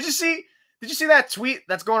 Did you see that tweet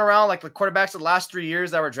that's going around, like the quarterbacks of the last 3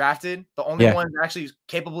 years that were drafted? The only ones actually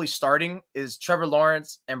capably starting is Trevor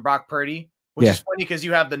Lawrence and Brock Purdy, which is funny because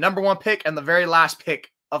you have the number 1 pick and the very last pick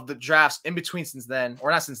of the drafts in between since then, or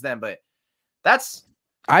not since then, but that's.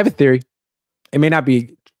 I have a theory. It may not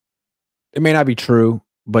be true,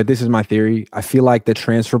 but this is my theory. I feel like the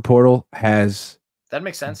transfer portal has that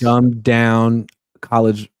makes sense. Dumbed down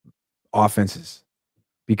college offenses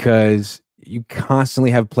because you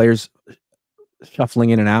constantly have players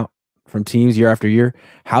shuffling in and out from teams year after year.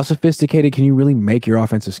 How sophisticated can you really make your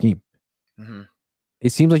offensive scheme?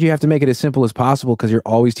 It seems like you have to make it as simple as possible because you're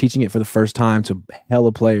always teaching it for the first time to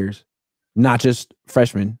hella players, not just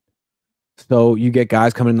freshmen. So you get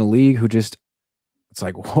guys coming in the league who just, it's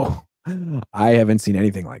like, whoa, I haven't seen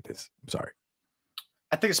anything like this. I'm sorry.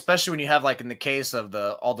 I think especially when you have, like, in the case of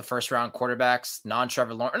all the first-round quarterbacks,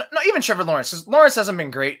 non-Trevor Lawrence, not even Trevor Lawrence, because Lawrence hasn't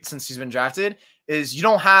been great since he's been drafted, is you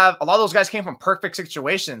don't have, a lot of those guys came from perfect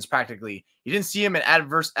situations, practically. You didn't see him in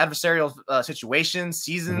adversarial situations,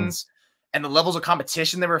 seasons, and the levels of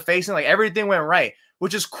competition they were facing, like everything went right,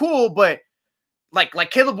 which is cool. But like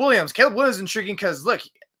Caleb Williams is intriguing because look,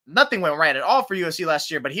 nothing went right at all for USC last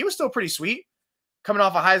year, but he was still pretty sweet coming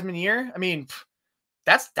off a Heisman year. I mean,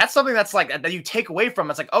 that's something that's like that you take away from.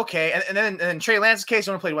 It's like, okay. And then Trey Lance's case,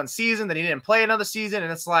 he only played one season, then he didn't play another season.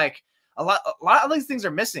 And it's like a lot of these things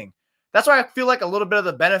are missing. That's why I feel like a little bit of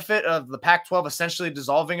the benefit of the Pac-12 essentially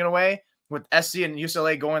dissolving in a way with SC and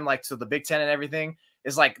UCLA going like to the Big Ten and everything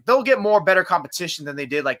is like, they'll get more better competition than they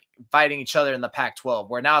did like fighting each other in the Pac-12,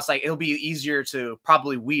 where now it's like, it'll be easier to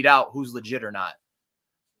probably weed out who's legit or not.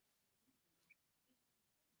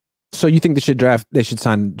 So you think they should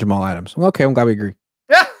sign Jamal Adams? Well, okay, I'm glad we agree.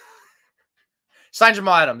 Yeah. Sign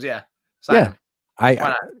Jamal Adams, yeah. Sign him.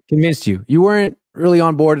 I convinced you. You weren't really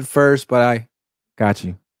on board at first, but I got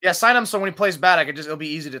you. Yeah, sign him so when he plays bad, it'll be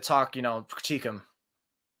easy to talk, critique him.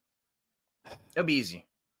 It'll be easy.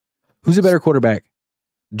 Who's a better quarterback?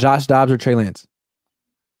 Josh Dobbs or Trey Lance?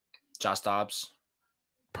 Josh Dobbs.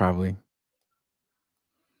 Probably. It's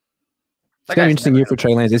gonna be an interesting year for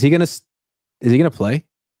Trey Lance. Is he gonna play?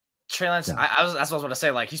 Trey Lance, yeah. That's what I was going to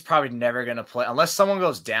say. Like, he's probably never going to play unless someone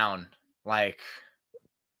goes down. Like,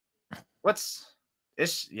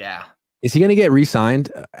 yeah. Is he going to get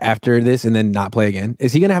re-signed after this and then not play again?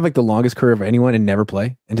 Is he going to have like the longest career of anyone and never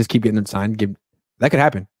play and just keep getting signed? That could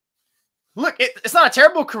happen. Look, it's not a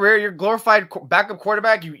terrible career. You're a glorified backup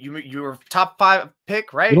quarterback. You were top 5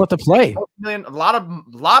 pick, right? You don't have to play. A lot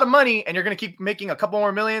of money, and you're going to keep making a couple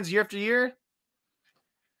more millions year after year.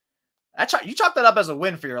 You chalk that up as a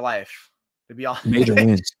win for your life, to be honest. Major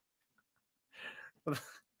wins. That's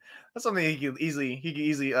something he could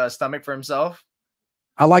easily stomach for himself.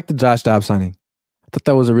 I like the Josh Dobbs signing. I thought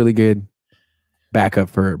that was a really good backup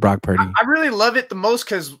for Brock Purdy. I really love it the most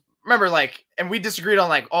because remember, like, and we disagreed on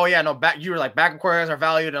like, oh yeah, no, you were like backup quarterbacks are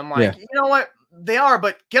valued. And I'm like, You know what, they are,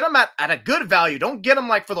 but get them at a good value. Don't get them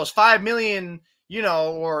like for those $5 million,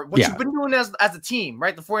 or what you've been doing as a team,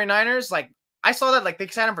 right? The 49ers, like. I saw that, like, they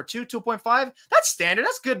signed him for 2.5. That's standard.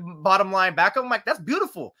 That's good bottom line backup. I'm like, that's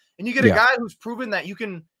beautiful. And you get a guy who's proven that you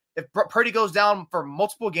can, if Purdy goes down for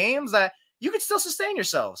multiple games, that you can still sustain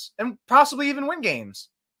yourselves and possibly even win games.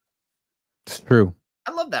 It's true.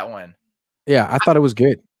 I love that one. Yeah, I thought it was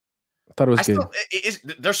good. Good.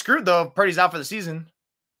 They're screwed, though, if Purdy's out for the season.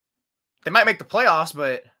 They might make the playoffs,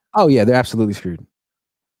 but... Oh, yeah, they're absolutely screwed.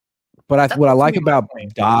 But what I like about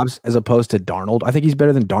Dobbs as opposed to Darnold, I think he's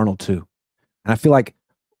better than Darnold, too. And I feel like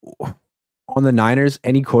on the Niners,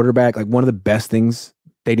 any quarterback, like one of the best things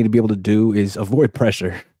they need to be able to do is avoid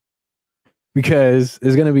pressure because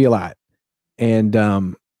there's going to be a lot. And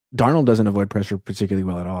Darnold doesn't avoid pressure particularly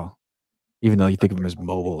well at all, even though you think of him as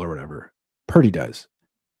mobile or whatever. Purdy does.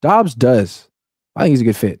 Dobbs does. I think he's a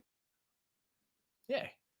good fit. Yeah.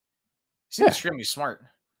 He's extremely smart.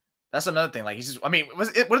 That's another thing. Like, what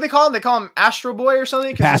do they call him? They call him Astro Boy or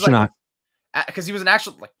something? Astronaut. Because he was an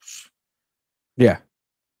actual, like... Yeah.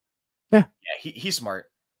 He's smart.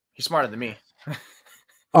 He's smarter than me.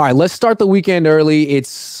 All right, let's start the weekend early.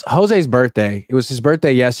 It's Jose's birthday. It was his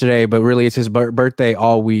birthday yesterday, but really it's his birthday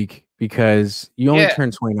all week because you only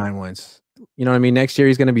turn 29 once. You know what I mean? Next year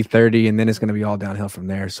he's going to be 30, and then it's going to be all downhill from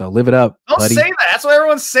there. So live it up, buddy. Don't say that. That's what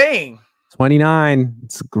everyone's saying. 29.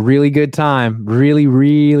 It's a really good time. Really,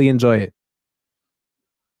 really enjoy it.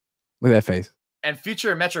 Look at that face. And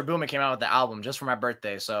Future and Metro Boomin came out with the album just for my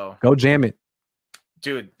birthday. So go jam it.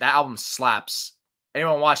 Dude, that album slaps.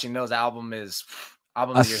 Anyone watching knows that album is a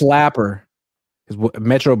slapper. Because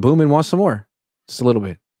Metro Boomin wants some more. Just a little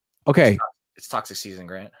bit. Okay. It's toxic season,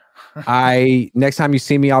 Grant. Next time you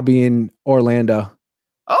see me, I'll be in Orlando.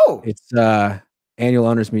 Oh. It's annual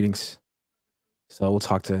owners meetings. So we'll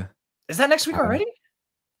talk to. Is that next week already?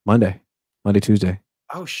 Monday, Tuesday.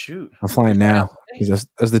 Oh shoot. I'm flying now. Because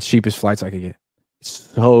that's the cheapest flights I could get. It's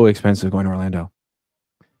so expensive going to Orlando.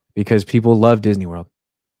 Because people love Disney World.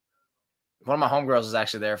 One of my homegirls is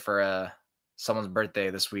actually there for someone's birthday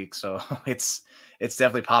this week, so it's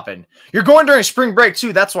definitely popping. You're going during spring break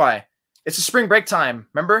too. That's why it's a spring break time.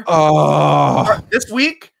 Remember? Oh, this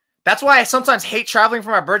week. That's why I sometimes hate traveling for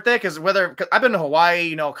my birthday because I've been to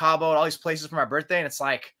Hawaii, Cabo, all these places for my birthday, and it's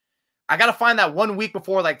like I gotta find that 1 week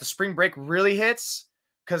before like the spring break really hits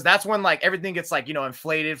because that's when like everything gets like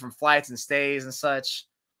inflated from flights and stays and such.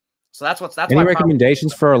 So that's any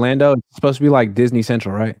recommendations for Orlando? It's supposed to be like Disney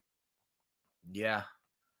Central, right? Yeah.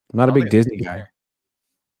 I'm not a big Disney guy.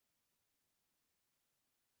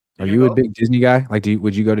 Are you a big Disney guy? Like,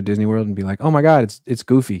 would you go to Disney World and be like, "Oh my God, it's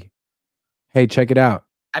Goofy. Hey, check it out."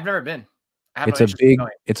 I've never been.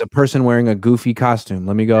 It's a person wearing a Goofy costume.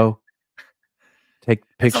 Let me go take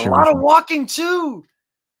pictures. It's a lot of walking too.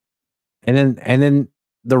 And then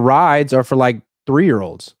The rides are for like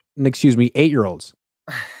 3-year-olds. Excuse me, 8-year-olds.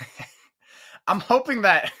 I'm hoping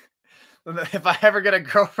that if I ever get a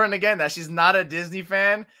girlfriend again, that she's not a Disney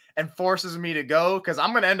fan and forces me to go, because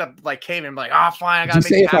I'm gonna end up like caving, like, oh, fine, I gotta Did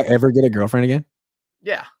you say if I ever get a girlfriend again?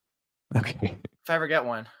 Yeah. Okay. If I ever get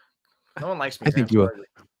one. No one likes me. I think you will.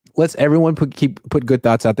 Let's everyone put good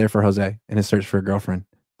thoughts out there for Jose in his search for a girlfriend.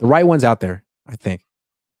 The right one's out there, I think.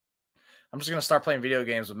 I'm just gonna start playing video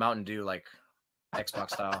games with Mountain Dew, like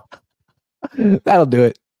Xbox style. That'll do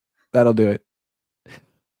it. That'll do it.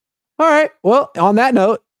 All right. Well, on that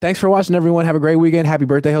note, thanks for watching, everyone. Have a great weekend. Happy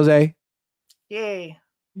birthday, Jose. Yay.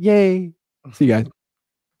 Yay. See you guys.